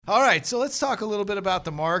All right, so let's talk a little bit about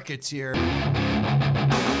the markets here.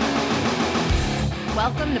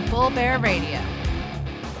 Welcome to Bull Bear Radio.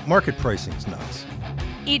 Market pricing's nuts.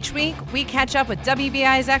 Each week, we catch up with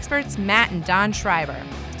WBI's experts, Matt and Don Schreiber.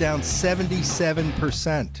 Down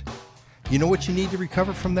 77%. You know what you need to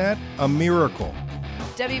recover from that? A miracle.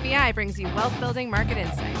 WBI brings you wealth-building market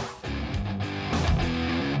insights.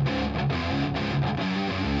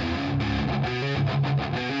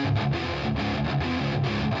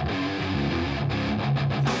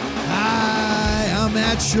 Hi, I'm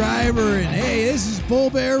Matt Schreiber, and hey, this is Bull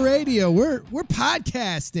Bear Radio. We're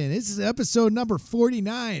podcasting. This is episode number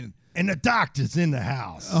 49. And the doctor's in the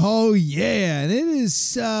house. Oh, yeah, and it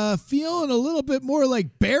is feeling a little bit more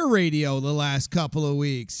like Bear Radio the last couple of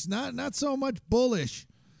weeks. Not so much bullish.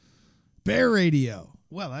 Bear Radio.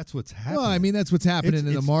 Well, that's what's happening. Well, I mean, that's what's happening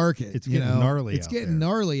in the market. It's getting gnarly It's out getting there.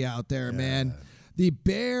 gnarly out there, man. The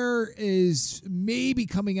bear is maybe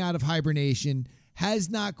coming out of hibernation. Has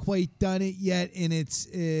not quite done it yet in its,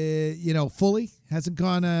 fully. Hasn't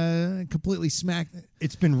gone completely smacked.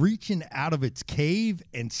 It's been reaching out of its cave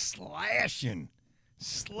and slashing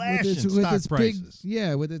stock prices.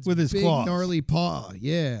 With its big claws. gnarly paw.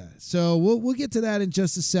 Yeah. So we'll get to that in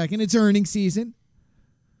just a second. It's earnings season.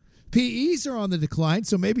 PEs are on the decline,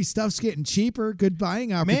 so maybe stuff's getting cheaper. Good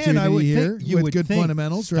buying opportunity Man, I would here think you with would good think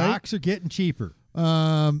fundamentals, right? Stocks are getting cheaper. We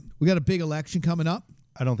got a big election coming up.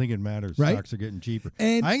 I don't think it matters. Right? Stocks are getting cheaper.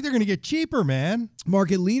 And I think they're going to get cheaper, man.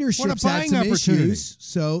 Market leadership's What a had buying some opportunity. issues.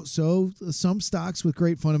 So some stocks with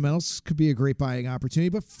great fundamentals could be a great buying opportunity.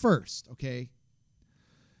 But first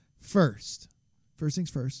things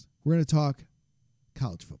first, we're going to talk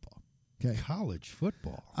college football. Okay. College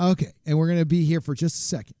football. Okay. And we're going to be here for just a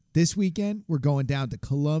second. This weekend, we're going down to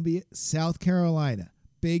Columbia, South Carolina.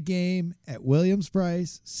 Big game at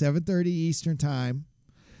Williams-Brice, 7:30 Eastern time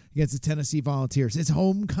against the Tennessee Volunteers. It's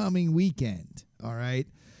homecoming weekend, all right?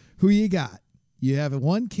 Who you got? You have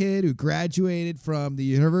one kid who graduated from the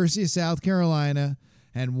University of South Carolina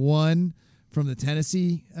and one from the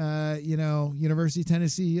Tennessee, University of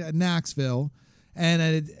Tennessee, Knoxville, and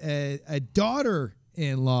a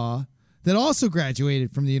daughter-in-law that also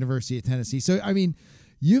graduated from the University of Tennessee. So, I mean,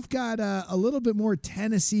 you've got a little bit more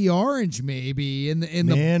Tennessee orange, maybe My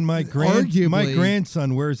arguably.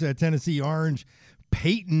 grandson wears that Tennessee orange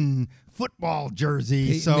Peyton football jersey,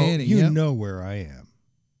 Peyton so Manning, you yep. know where I am.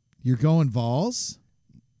 You're going Vols?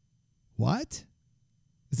 What?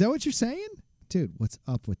 Is that what you're saying? Dude, what's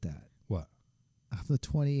up with that? What? I'm the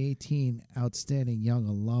 2018 Outstanding Young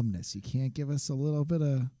Alumnus. You can't give us a little bit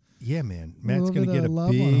of... Yeah, man. Matt's little going to bit get of a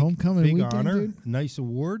love on homecoming big weekend, honor, dude. nice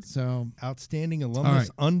award. So Outstanding alumnus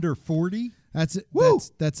under 40. that's it. Woo!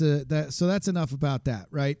 So that's enough about that,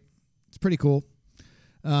 right? It's pretty cool.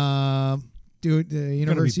 The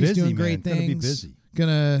university's busy, doing man. great Gonna be things. busy.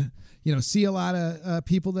 Gonna see a lot of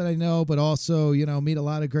people that I know, but also meet a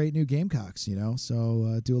lot of great new Gamecocks.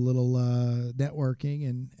 So do a little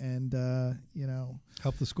networking and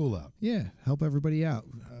Help the school out. yeah, help everybody out.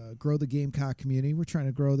 Grow the Gamecock community. We're trying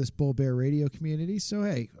to grow this Bull Bear Radio community. So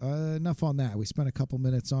hey, enough on that. We spent a couple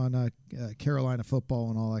minutes on Carolina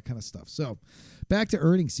football and all that kind of stuff. So back to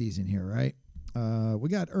earnings season here, right? We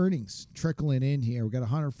got earnings trickling in here. We got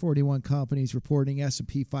 141 companies reporting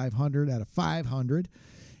S&P 500 out of 500.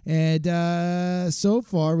 And so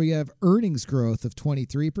far, we have earnings growth of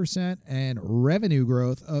 23% and revenue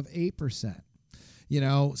growth of 8%.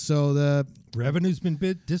 So the Revenue's been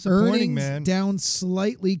disappointing, earnings man. down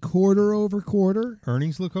slightly quarter over quarter.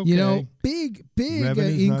 Earnings look okay. Big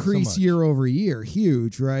Revenue's not so increase much. year over year,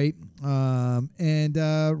 huge, right? And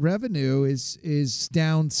revenue is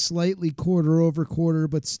down slightly quarter over quarter,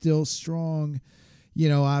 but still strong.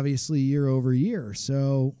 Obviously year over year.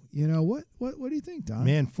 So what do you think, Don?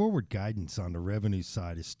 Man, forward guidance on the revenue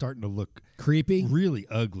side is starting to look Creepy. really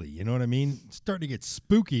ugly. You know what I mean? It's starting to get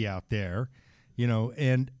spooky out there.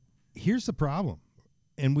 And here's the problem.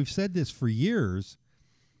 And we've said this for years.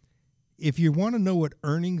 If you want to know what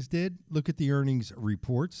earnings did, look at the earnings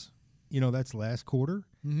reports. That's last quarter.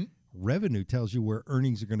 Mm-hmm. Revenue tells you where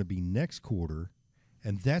earnings are going to be next quarter.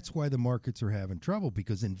 And that's why the markets are having trouble,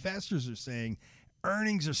 because investors are saying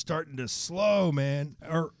earnings are starting to slow, man,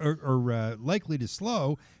 or likely to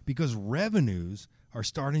slow because revenues are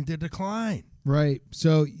starting to decline. Right.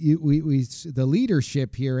 So the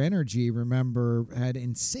leadership here, Energy, remember, had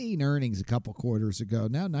insane earnings a couple quarters ago.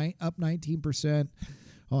 Now up 19%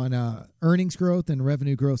 on earnings growth, and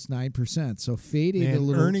revenue growth's 9%. So fading a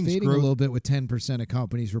little bit with 10% of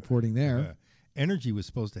companies reporting there. Energy was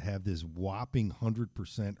supposed to have this whopping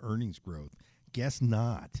 100% earnings growth. Guess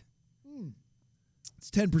not. It's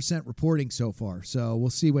 10% reporting so far, so we'll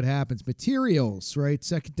see what happens. Materials, right?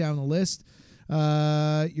 Second down the list.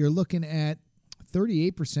 You're looking at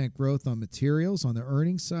 38% growth on materials on the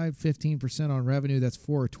earnings side, 15% on revenue. That's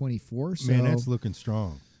 424. So, Man, that's looking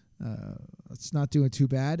strong. it's not doing too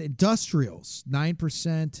bad. Industrials,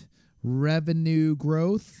 9% revenue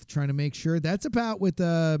growth. Trying to make sure that's about with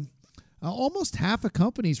almost half of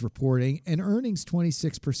companies reporting, and earnings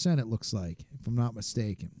 26%. It looks like, if I'm not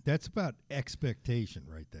mistaken. That's about expectation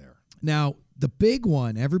right there. Now, the big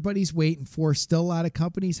one everybody's waiting for, still a lot of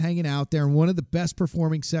companies hanging out there, and one of the best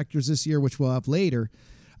performing sectors this year, which we'll have later,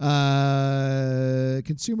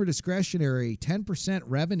 consumer discretionary, 10%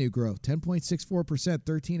 revenue growth, 10.64%,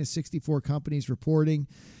 13 of 64 companies reporting,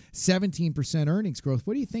 17% earnings growth.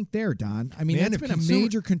 What do you think there, Don? I mean, Man, that's been a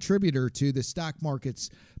major contributor to the stock market's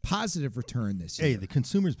positive return this year. Hey, the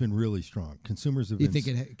consumer's been really strong. Consumers have You been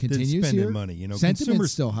think it continues spending here? money. You know, Sentiment's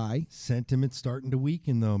consumers still high. Sentiment's starting to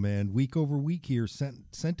weaken, though, man. Week over week here,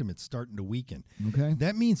 sentiment's starting to weaken. Okay.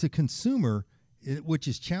 That means the consumer, which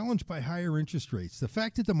is challenged by higher interest rates, the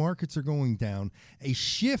fact that the markets are going down, a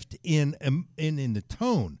shift in the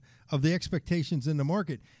tone of the expectations in the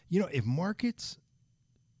market. You know, if markets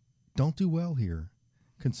don't do well here,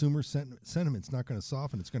 consumer sentiment's not going to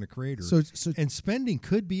soften. It's going to crater. So and spending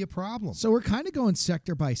could be a problem. So we're kind of going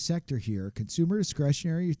sector by sector here. Consumer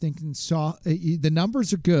discretionary, you're thinking the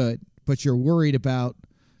numbers are good, but you're worried about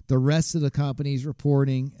the rest of the companies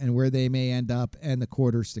reporting and where they may end up and the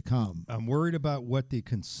quarters to come. I'm worried about what the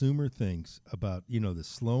consumer thinks about, the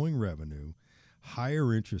slowing revenue,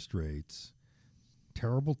 higher interest rates,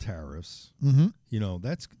 terrible tariffs. Mm-hmm.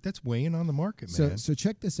 That's weighing on the market, man. So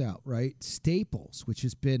check this out, right? Staples, which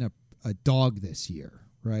has been a dog this year,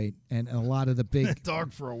 right? And a lot of the big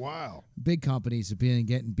dog for a while. Big companies have been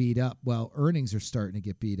getting beat up. Well, earnings are starting to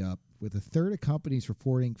get beat up, with a third of companies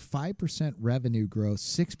reporting 5% revenue growth,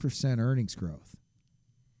 6% earnings growth.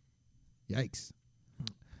 Yikes.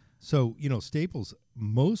 So, Staples,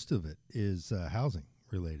 most of it is housing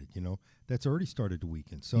related, that's already started to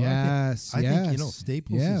weaken. So yes, I think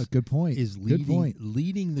Staples good point. is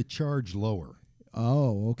leading the charge lower.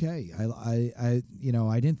 Oh, okay. I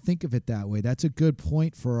didn't think of it that way. That's a good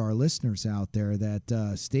point for our listeners out there,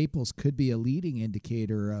 that Staples could be a leading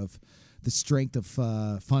indicator of the strength of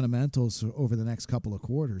fundamentals over the next couple of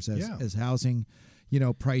quarters as housing,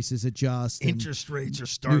 prices adjust. Interest rates are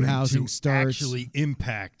starting to actually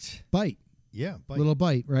impact. Bite. Yeah. Little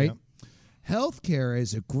bite, right? Yeah. Healthcare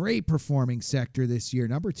is a great performing sector this year.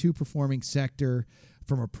 Number 2 performing sector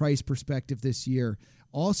from a price perspective this year.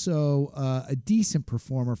 Also, a decent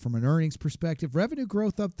performer from an earnings perspective. Revenue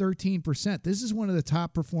growth up 13%. This is one of the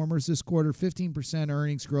top performers this quarter, 15%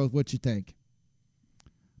 earnings growth. What you think?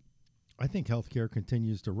 I think healthcare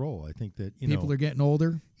continues to roll. I think that people are getting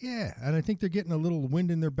older. Yeah, and I think they're getting a little wind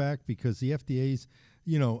in their back because the FDA's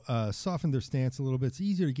softened their stance a little bit. It's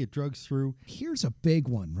easier to get drugs through. Here's a big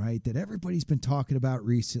one, right, that everybody's been talking about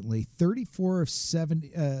recently. 34 of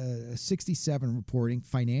 67 reporting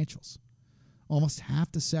financials. Almost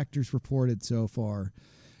half the sectors reported so far.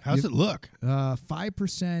 How's it look?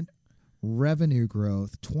 5% revenue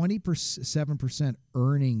growth, 27%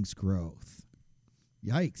 earnings growth.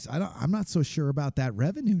 Yikes! I'm not so sure about that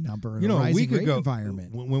revenue number in a rising rate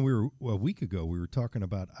environment. When we were a week ago, we were talking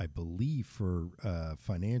about, I believe, for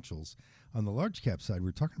financials on the large cap side, we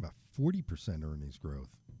were talking about 40% earnings growth.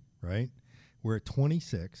 Right? We're at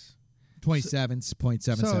 26.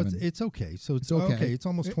 27.77. So it's okay. So it's okay. It's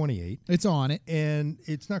almost 28. It's on it. And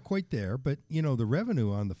it's not quite there, but, the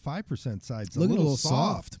revenue on the 5% side is a little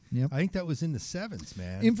soft. Yep. I think that was in the 7s,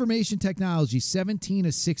 man. Information technology, 17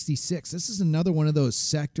 of 66. This is another one of those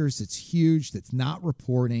sectors that's huge, that's not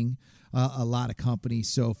reporting a lot of companies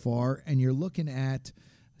so far. And you're looking at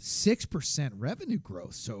 6% revenue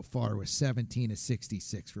growth so far with 17 of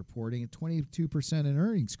 66 reporting, and 22% in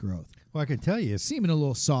earnings growth. Well, I can tell you, seeming a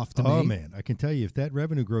little soft to me. Oh, man, I can tell you, if that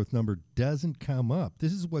revenue growth number doesn't come up,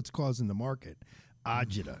 this is what's causing the market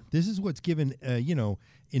agita. This is what's giving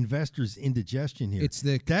investors indigestion here.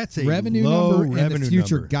 That's a revenue number revenue and the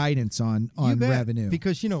future number. Guidance on revenue.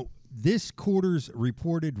 Because this quarter's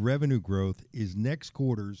reported revenue growth is next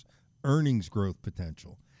quarter's earnings growth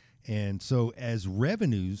potential. And so as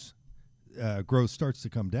revenues growth starts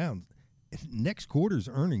to come down, next quarter's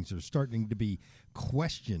earnings are starting to be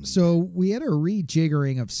questioned. So we had a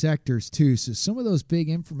rejiggering of sectors too. So some of those big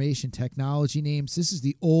information technology names, this is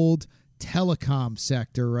the old telecom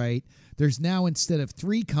sector, right? There's now, instead of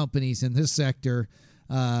 3 companies in this sector,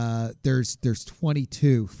 there's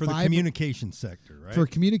 22 for the communication sector, right? For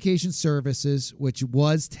communication services, which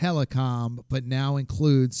was telecom, but now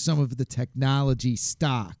includes some of the technology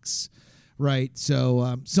stocks, right?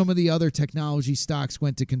 So some of the other technology stocks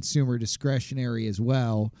went to consumer discretionary as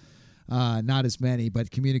well. Not as many,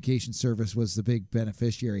 but communication service was the big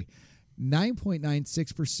beneficiary.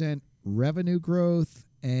 9.96% revenue growth,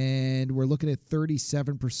 and we're looking at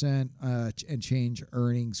 37% and change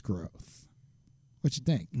earnings growth. What you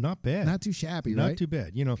think? Not bad. Not too shabby, Not right? too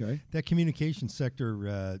bad. That communication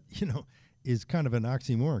sector, is kind of an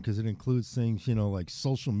oxymoron because it includes things, like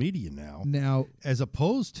social media now, as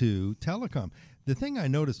opposed to telecom. The thing I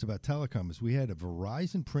noticed about telecom is we had a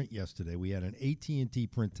Verizon print yesterday. We had an AT&T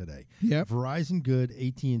print today. Yep. Verizon good,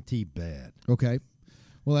 AT&T bad. Okay.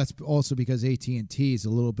 Well, that's also because AT&T is a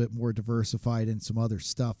little bit more diversified in some other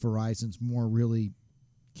stuff. Verizon's more really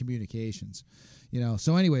communications.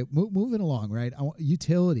 So anyway, moving along, right?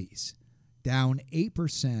 Utilities down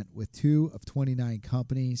 8% with 2 of 29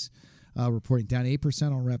 companies reporting down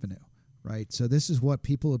 8% on revenue, right? So this is what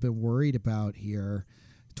people have been worried about here.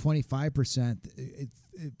 25%,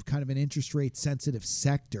 it's kind of an interest rate sensitive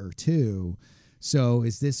sector too. So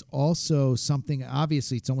is this also something,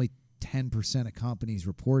 obviously it's only 10% of companies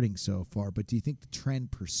reporting so far, but do you think the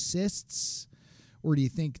trend persists, or do you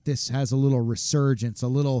think this has a little resurgence, a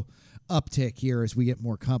little uptick here as we get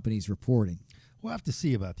more companies reporting? We'll have to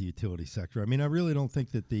see about the utility sector. I mean, I really don't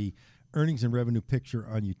think that the earnings and revenue picture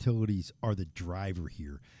on utilities are the driver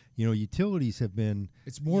here. Utilities have been...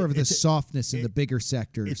 It's more of the softness in the bigger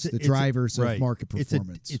sectors, the drivers of market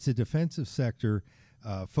performance. It's a defensive sector.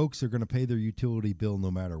 Folks are going to pay their utility bill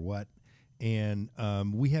no matter what. And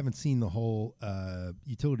we haven't seen the whole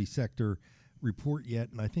utility sector report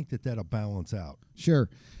yet, and I think that'll balance out. Sure.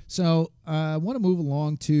 So I want to move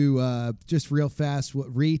along to just real fast.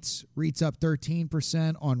 What REITs up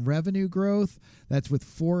 13% on revenue growth. That's with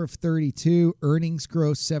 4 of 32. Earnings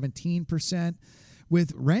growth 17%.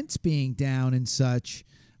 With rents being down and such,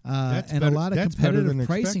 and a lot of competitive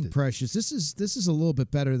pricing pressures. This is a little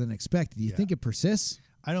bit better than expected. Do you think it persists?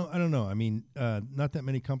 I don't know. I mean, not that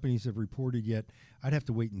many companies have reported yet. I'd have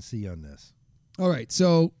to wait and see on this. All right.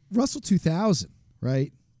 So Russell 2000,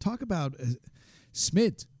 right? Talk about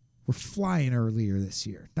SMID. We're flying earlier this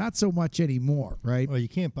year. Not so much anymore, right? Well, you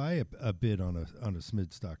can't buy a bid on a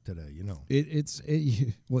SMID stock today.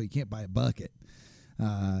 Well, you can't buy a bucket.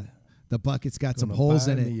 The bucket's got some holes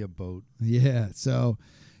in it. Me a boat. Yeah. So,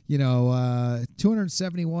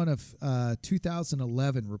 271 of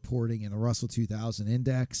 2011 reporting in the Russell 2000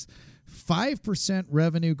 index. 5%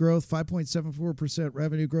 revenue growth, 5.74%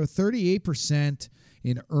 revenue growth, 38%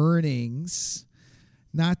 in earnings.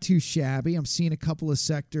 Not too shabby. I'm seeing a couple of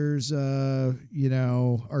sectors, are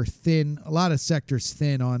thin. A lot of sectors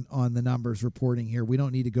thin on the numbers reporting here. We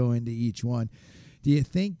don't need to go into each one. Do you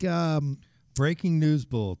think... Breaking news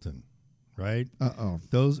bulletin, right?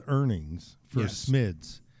 Those earnings for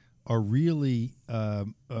SMIDs are really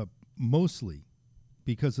mostly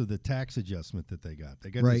because of the tax adjustment that they got. They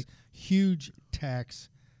got this huge tax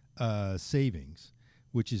savings,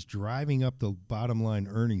 which is driving up the bottom line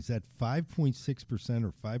earnings. That 5.6%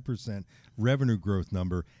 or 5% revenue growth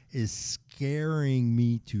number is scaring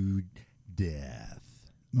me to death.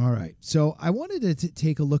 All right. So I wanted to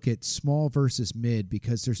take a look at small versus mid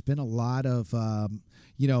because there's been a lot of,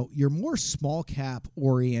 you're more small cap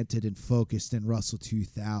oriented and focused in Russell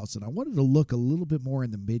 2000. I wanted to look a little bit more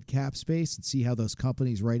in the mid cap space and see how those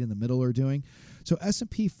companies right in the middle are doing. So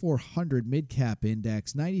S&P 400 mid cap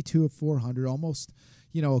index, 92 of 400, almost,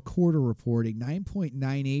 a quarter reporting,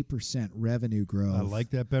 9.98% revenue growth. I like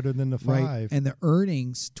that better than the 5. Right. And the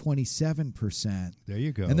earnings, 27%. There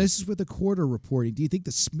you go. And this is with the quarter reporting. Do you think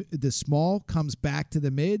the small comes back to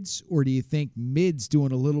the mids, or do you think mids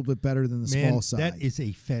doing a little bit better than the small side? That is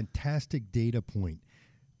a fantastic data point.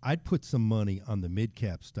 I'd put some money on the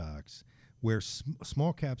mid-cap stocks, where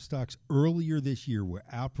small cap stocks earlier this year were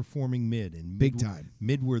outperforming mid, and big time.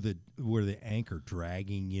 Mid were the anchor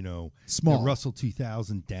dragging, small the Russell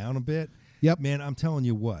 2000 down a bit. Yep. Man, I'm telling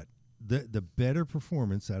you what, the better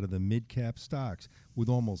performance out of the mid cap stocks with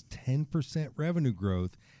almost 10% revenue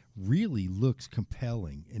growth really looks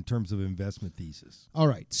compelling in terms of investment thesis. All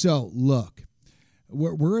right. So look,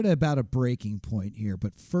 we're at about a breaking point here,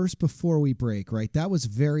 but first, before we break, right, that was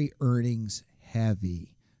very earnings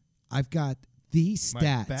heavy. I've got these stats.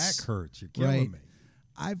 My back hurts. You're killing me.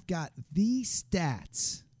 I've got these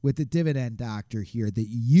stats with the dividend doctor here that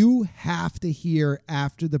you have to hear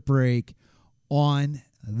after the break on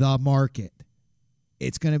the market.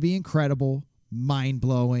 It's going to be incredible,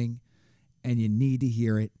 mind-blowing, and you need to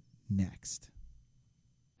hear it next.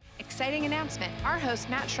 Exciting announcement. Our host,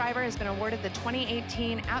 Matt Schreiber, has been awarded the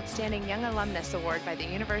 2018 Outstanding Young Alumnus Award by the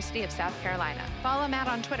University of South Carolina. Follow Matt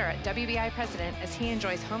on Twitter at WBI President as he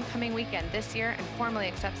enjoys homecoming weekend this year and formally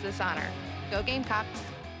accepts this honor. Go Gamecocks!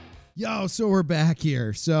 Yo, so we're back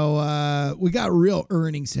here. So we got real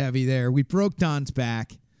earnings heavy there. We broke Don's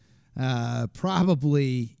back.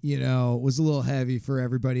 Probably, was a little heavy for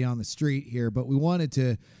everybody on the street here, but we wanted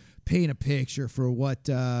to paint a picture for what,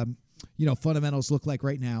 fundamentals look like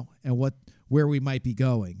right now and where we might be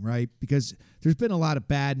going, right? Because there's been a lot of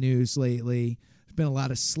bad news lately. There's been a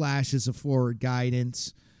lot of slashes of forward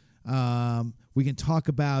guidance. We can talk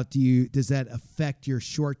about does that affect your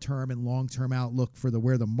short-term and long-term outlook for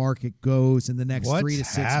where the market goes in the next 3 to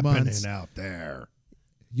 6 months? What's happening out there?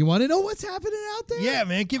 You want to know what's happening out there? Yeah,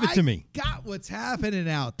 man, give it to me. Got what's happening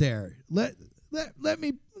out there. Let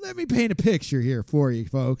me paint a picture here for you,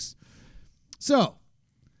 folks. So,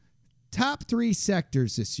 top 3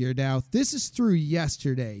 sectors this year. Now, this is through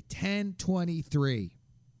yesterday, 10/23.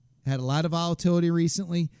 Had a lot of volatility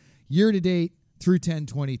recently. Year to date through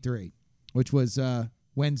 10/23, which was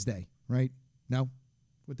Wednesday, right? No?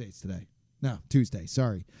 What day is today? No, Tuesday.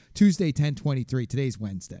 Sorry. Tuesday, 10/23. Today's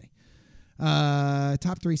Wednesday.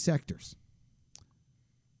 Top 3 sectors.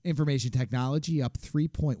 Information technology up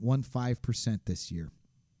 3.15% this year.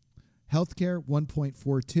 Healthcare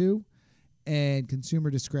 1.42%, and consumer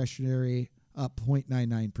discretionary up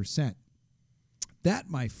 0.99%. That,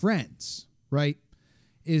 my friends, right,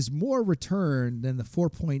 is more return than the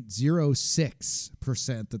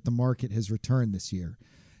 4.06% that the market has returned this year.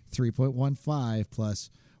 3.15 plus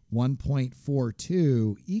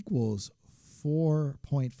 1.42 equals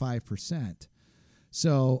 4.5%.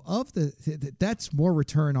 So that's more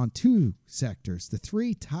return on 2 sectors. The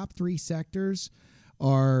top three sectors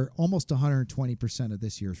are almost 120% of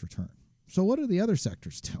this year's return. So what are the other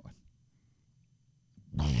sectors doing?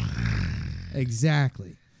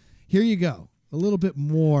 Exactly. Here you go. A little bit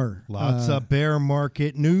more. Lots of bear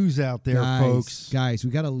market news out there, folks. Guys,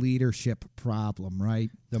 we got a leadership problem, right?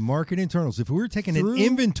 The market internals. If we were taking an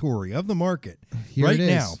inventory of the market right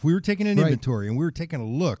now, if we were taking an inventory and we were taking a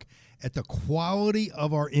look at the quality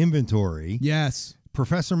of our inventory. Yes.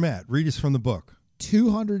 Professor Matt, read us from the book.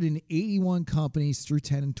 281 companies through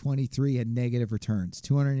 10/23 had negative returns.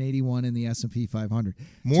 281 in the S&P 500.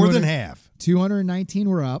 More than half. 219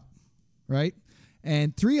 were up, right?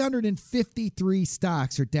 And 353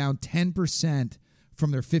 stocks are down 10%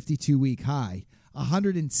 from their 52-week high.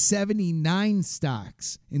 179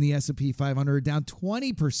 stocks in the S&P 500 are down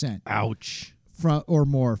 20%. Ouch. Or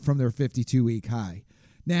more from their 52-week high.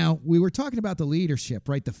 Now, we were talking about the leadership,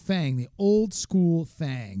 right? The FANG, the old school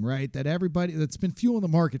FANG, right? That's been fueling the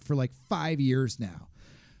market for like 5 years now.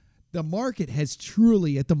 The market has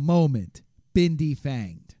truly, at the moment, been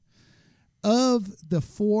defanged. Of the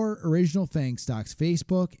 4 original FANG stocks,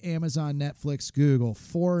 Facebook, Amazon, Netflix, Google,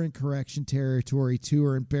 4 in correction territory, 2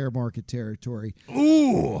 are in bear market territory.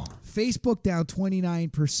 Ooh. Facebook down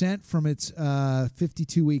 29% from its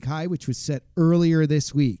 52-week high, which was set earlier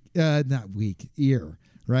this year,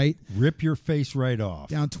 right? Rip your face right off.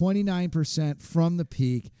 Down 29% from the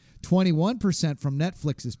peak, 21% from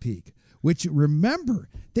Netflix's peak, which, remember,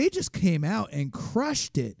 they just came out and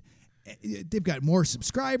crushed it. They've got more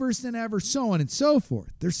subscribers than ever, so on and so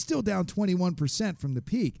forth. They're still down 21% from the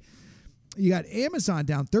peak. You got Amazon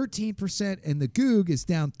down 13%, and the Goog is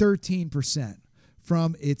down 13%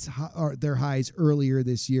 from their highs earlier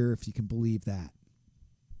this year, if you can believe that.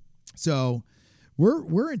 So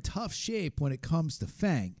we're in tough shape when it comes to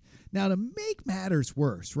FANG. Now, to make matters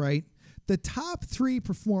worse, right, the top 3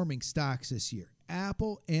 performing stocks this year,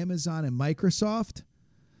 Apple, Amazon, and Microsoft,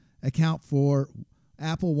 account for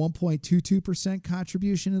Apple 1.22%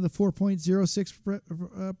 contribution to the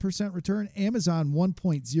 4.06% return. Amazon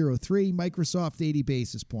 1.03%. Microsoft 80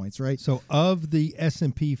 basis points, right? So of the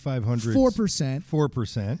S&P 500, 4%.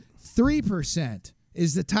 4%. 3%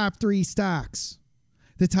 is the top 3 stocks.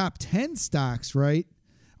 The top 10 stocks, right,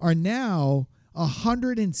 are now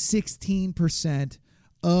 116%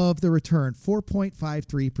 of the return,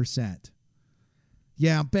 4.53%.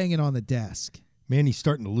 Yeah, I'm banging on the desk. Man, he's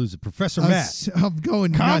starting to lose it. Professor Matt. I'm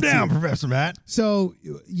going Calm down, here. Professor Matt. So,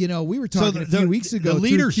 we were talking a few weeks ago, the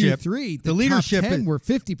leadership, Q3, the leadership top 10 were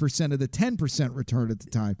 50% of the 10% return at the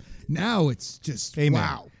time. Now it's just,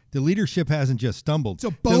 wow. The leadership hasn't just stumbled. It's a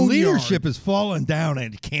the boneyard. leadership has fallen down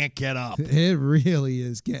and it can't get up. It really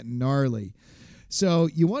is getting gnarly. So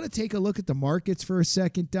you want to take a look at the markets for a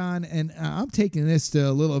second, Don, and I'm taking this to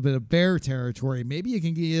a little bit of bear territory. Maybe you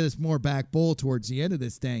can get us more back bull towards the end of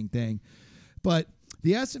this dang thing. But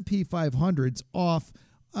the S&P 500's off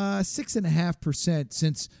 6.5%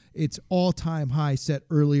 since its all-time high set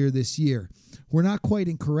earlier this year. We're not quite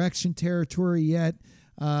in correction territory yet.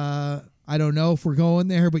 I don't know if we're going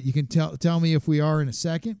there, but you can tell me if we are in a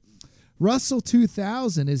second. Russell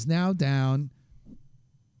 2000 is now down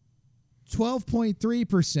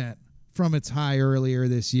 12.3% from its high earlier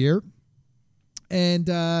this year. And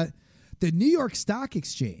the New York Stock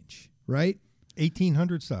Exchange, right?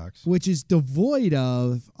 1,800 stocks. Which is devoid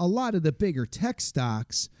of a lot of the bigger tech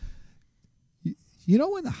stocks. You know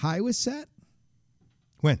when the high was set?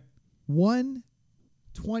 When?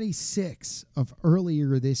 126 of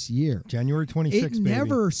earlier this year. January 26th, It baby.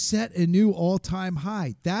 never set a new all-time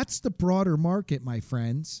high. That's the broader market, my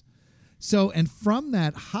friends. So, and from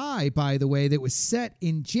that high, by the way, that was set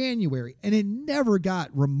in January, and it never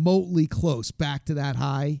got remotely close back to that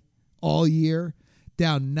high all year,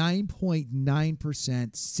 down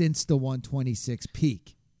 9.9% since the 126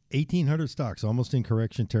 peak. 1,800 stocks, almost in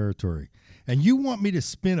correction territory. And you want me to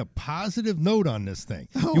spin a positive note on this thing?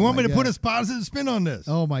 Oh, you want me my to put God. a positive spin on this?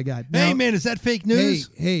 Oh, my God. Hey, Now- man, is that fake news?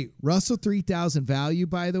 Hey, Russell 3000 value,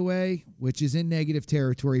 by the way, which is in negative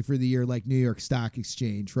territory for the year like New York Stock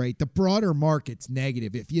Exchange, right? The broader market's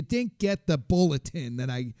negative. If you didn't get the bulletin that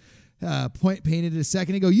I painted a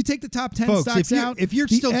second ago, you take the top 10 Folks, stocks out. if you're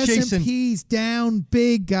the still chasing- S&P's down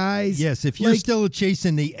big, guys. Yes, if you're Like, still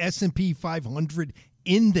chasing the S&P 500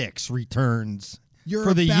 index returns you're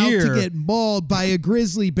for the about year, to get mauled by a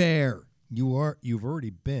grizzly bear. you've already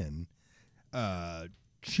been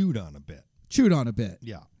chewed on a bit. Chewed on a bit.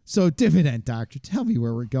 Yeah. So, Dividend Doctor, tell me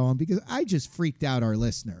where we're going because I just freaked out our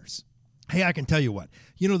listeners. Hey, I can tell you what.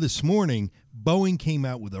 This morning, Boeing came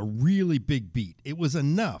out with a really big beat. It was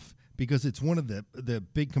enough because it's one of the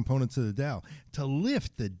big components of the Dow to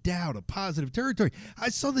lift the Dow to positive territory. I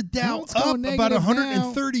saw the Dow it's up going about negative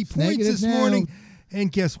 130 now. It's points negative this now. morning.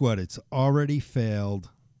 And guess what? It's already failed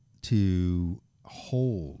to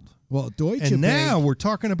hold. Well, Deutsche And Bank. now we're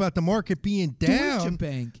talking about the market being down. Deutsche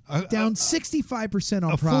Bank a- down 65%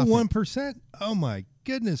 on a profit. full 1%. Oh my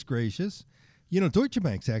goodness gracious! Deutsche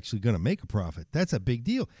Bank's actually going to make a profit. That's a big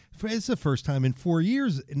deal. It's the first time in 4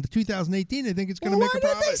 years. In 2018, I think it's going to Well, make a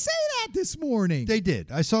why profit. did they say that this morning? They did.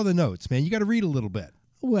 I saw the notes, man. You got to read a little bit.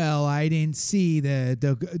 Well, I didn't see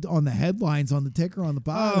the on the headlines on the ticker on the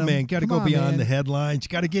bottom. Oh man, got to Come go on, beyond man. the headlines. You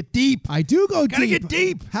got to get deep. I do go Gotta deep. get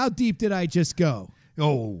deep. How deep did I just go?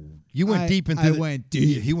 Oh, you went deep into. I went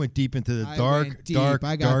deep. He went deep into the I dark, went deep. dark,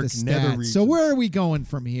 I got dark the nether stats. regions. So where are we going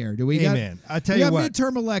from here? Do we Hey, got? man, I tell we you got what.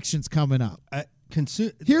 midterm elections coming up.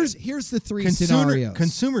 Here's the three scenarios.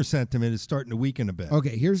 Consumer sentiment is starting to weaken a bit.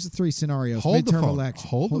 Okay, here's the three scenarios. Hold the midterm phone. election.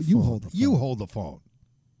 Hold the You phone. hold the phone. You hold the phone.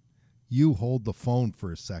 You hold the phone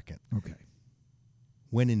for a second. Okay.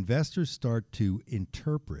 When investors start to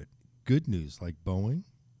interpret good news like Boeing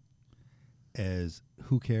as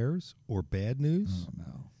who cares or bad news, Oh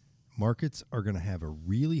no. markets are going to have a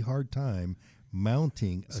really hard time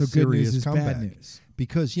mounting a So serious good news is comeback. bad news.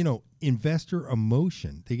 Because, investor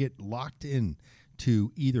emotion, they get locked in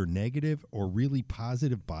to either negative or really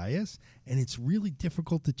positive bias, and it's really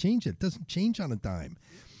difficult to change it. It doesn't change on a dime.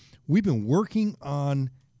 We've been working on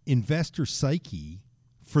investor psyche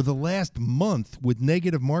for the last month with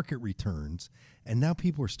negative market returns, and now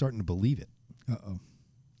people are starting to believe it. Uh-oh.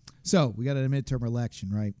 So we got a midterm election,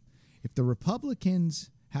 right? If the Republicans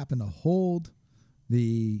happen to hold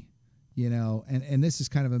the, and this is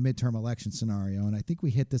kind of a midterm election scenario, and I think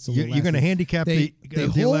we hit this a little. You're going to handicap They the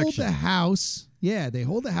hold election. the House. Yeah, they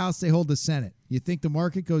hold the House. They hold the Senate. You think the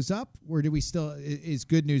market goes up, or do we still is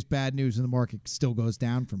good news bad news, and the market still goes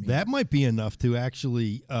down from here? That might be enough to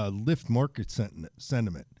actually lift market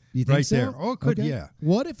sentiment. You think right so? there. Oh, it could, Okay. yeah.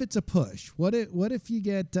 What if it's a push? What if you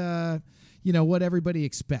get, what everybody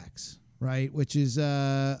expects, right? Which is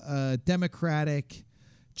a Democratic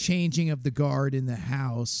changing of the guard in the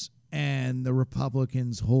House, and the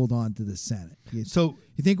Republicans hold on to the Senate. You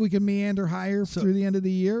think we can meander higher through the end of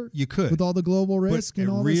the year? You could. with all the global risk But and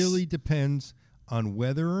it all really this. depends on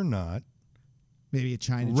whether or not Maybe a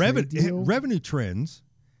China trade deal. revenue trends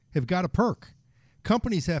have got a perk.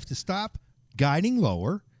 Companies have to stop guiding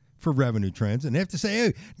lower for revenue trends, and they have to say,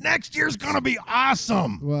 "Hey, next year's going to be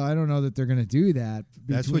awesome." Well, I don't know that they're going to do that.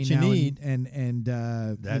 That's what between you now need. And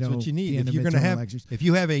That's what you the need. end If of you're going to midterm have, elections. if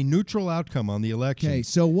you have a neutral outcome on the election, Okay,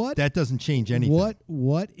 so what? that doesn't change anything.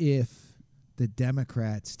 What if the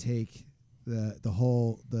Democrats take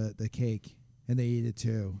the cake and they eat it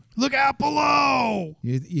too? Look out below.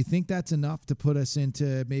 You think that's enough to put us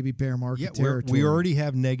into maybe bear market Yeah, territory? we already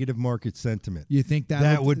have negative market sentiment. You think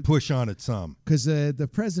that would push on it some? Because the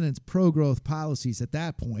president's pro-growth policies at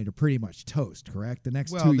that point are pretty much toast, correct? The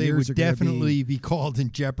next 2 Well, they years would are gonna definitely be called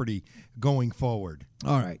in jeopardy going forward.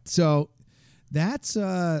 All right, so that's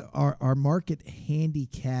our market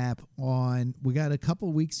handicap on. We got a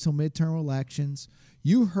couple weeks till midterm elections.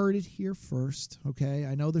 You heard it here first, okay?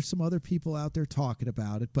 I know there's some other people out there talking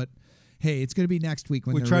about it, but hey, it's going to be next week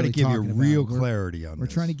when we they're try really to give you talking about real it. clarity on We're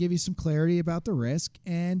this. trying to give you some clarity about the risk.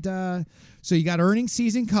 And so you got earnings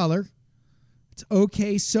season color. It's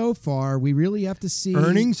okay so far. We really have to see.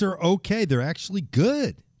 Earnings are okay. They're actually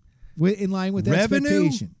good. In line with Revenue,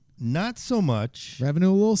 expectation. not so much. Revenue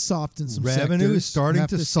a little soft in some Revenue sectors. is starting Have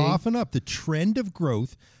to see. soften up. The trend of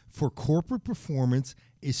growth for corporate performance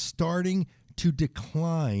is starting to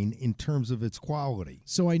decline in terms of its quality.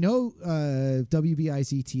 So I know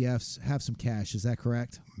WBI's ETFs have some cash. Is that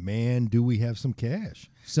correct? Man, do we have some cash.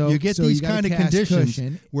 So you get these you got kind a of cash conditions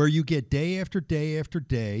cushion. where you get day after day after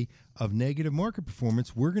day of negative market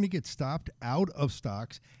performance. We're going to get stopped out of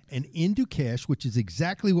stocks and into cash, which is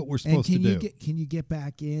exactly what we're supposed to do. Can you get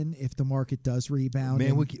back in if the market does rebound?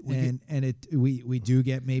 Man, we do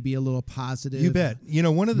get maybe a little positive. You bet. You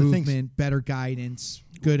know, one of the movement, things, better guidance,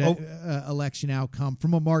 good election outcome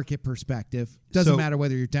from a market perspective. Doesn't matter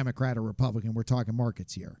whether you're Democrat or Republican. We're talking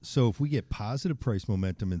markets here. so if we get positive price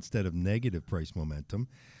momentum instead of negative price momentum,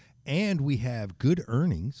 and we have good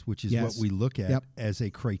earnings, which is what we look at as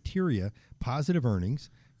a criteria, positive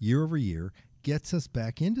earnings year over year gets us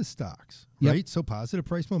back into stocks, right? So positive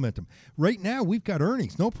price momentum. Right now, we've got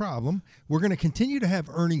earnings, no problem. We're going to continue to have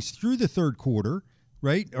earnings through the third quarter,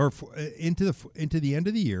 right, or into the end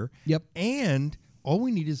of the year. Yep. And all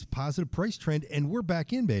we need is a positive price trend, and we're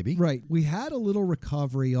back in, baby. Right. We had a little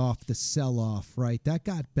recovery off the sell-off, right? That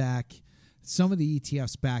got back some of the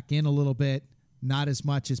ETFs back in a little bit, not as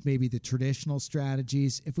much as maybe the traditional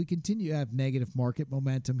strategies. If we continue to have negative market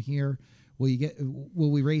momentum here, will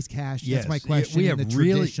we raise cash? Yes. That's my question. We in have the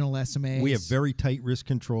traditional SMAs. We have very tight risk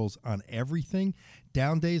controls on everything.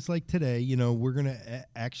 Down days like today, we're going to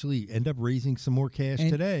actually end up raising some more cash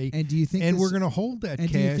today. And do you think? And we're going to hold that and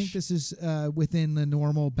cash. Do you think this is within the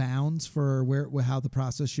normal bounds for how the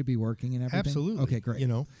process should be working and everything? Absolutely. Okay, great.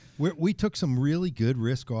 We took some really good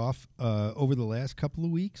risk off over the last couple of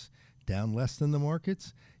weeks, down less than the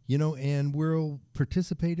markets. And we'll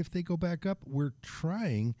participate if they go back up. We're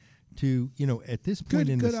trying to, at this point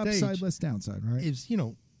in the stage, good upside, less downside, right? Is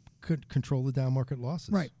could control the down market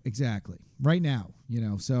losses. Right, exactly. Right now,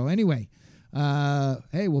 So anyway,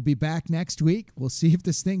 hey, we'll be back next week. We'll see if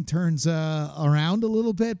this thing turns around a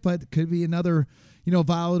little bit, but it could be another,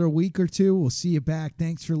 volatile week or two. We'll see you back.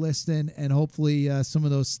 Thanks for listening, and hopefully some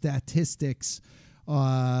of those statistics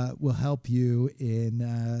will help you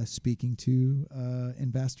in speaking to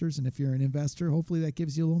investors. And if you're an investor, hopefully that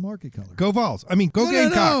gives you a little market color. Go Vols. I mean, go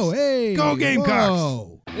Gamecocks. No. Hey, go Gamecocks.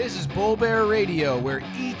 Whoa. This is Bull Bear Radio, where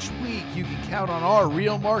each week you can count on our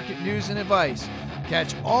real market news and advice.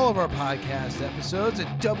 Catch all of our podcast episodes at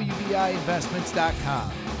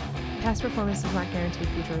WBIinvestments.com. Past performance does not guarantee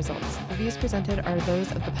future results. The views presented are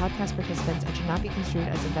those of the podcast participants and should not be construed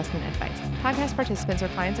as investment advice. Podcast participants or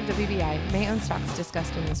clients of WBI may own stocks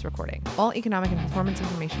discussed in this recording. All economic and performance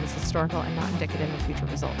information is historical and not indicative of future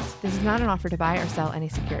results. This is not an offer to buy or sell any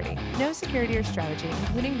security. No security or strategy,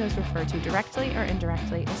 including those referred to directly or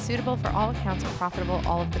indirectly, is suitable for all accounts or profitable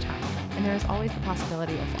all of the time, and there is always the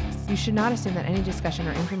possibility of loss. You should not assume that any discussion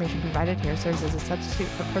or information provided here serves as a substitute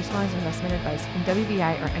for personalized investment advice from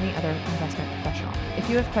WBI or any other investment professional. If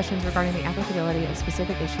you have questions regarding the applicability of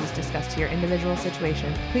specific issues discussed to your individual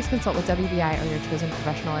situation, please consult with WBI or your chosen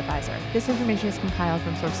professional advisor. This information is compiled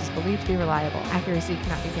from sources believed to be reliable. Accuracy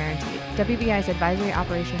cannot be guaranteed. WBI's advisory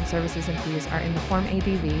operations, services, and fees are in the Form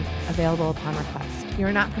ADV, available upon request. You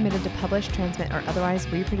are not permitted to publish, transmit, or otherwise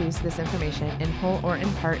reproduce this information in whole or in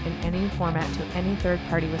part in any format to any third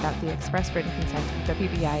party without the express written consent of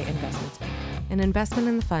WBI Investments, Inc. An investment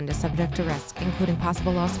in the fund is subject to risk, including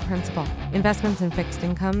possible loss of principal. Investments in fixed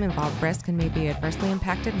income involve risk and may be adversely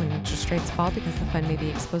impacted when interest rates fall because the fund may be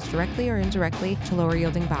exposed directly or indirectly to lower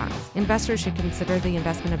yielding bonds. Investors should consider the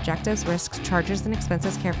investment objectives, risks, charges, and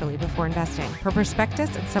expenses carefully before investing. For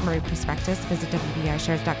prospectus and summary prospectus, visit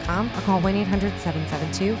WBIShares.com or call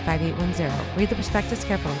 1-800-772-5810. Read the prospectus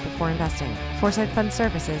carefully before investing. Foresight Fund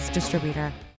Services, Distributor.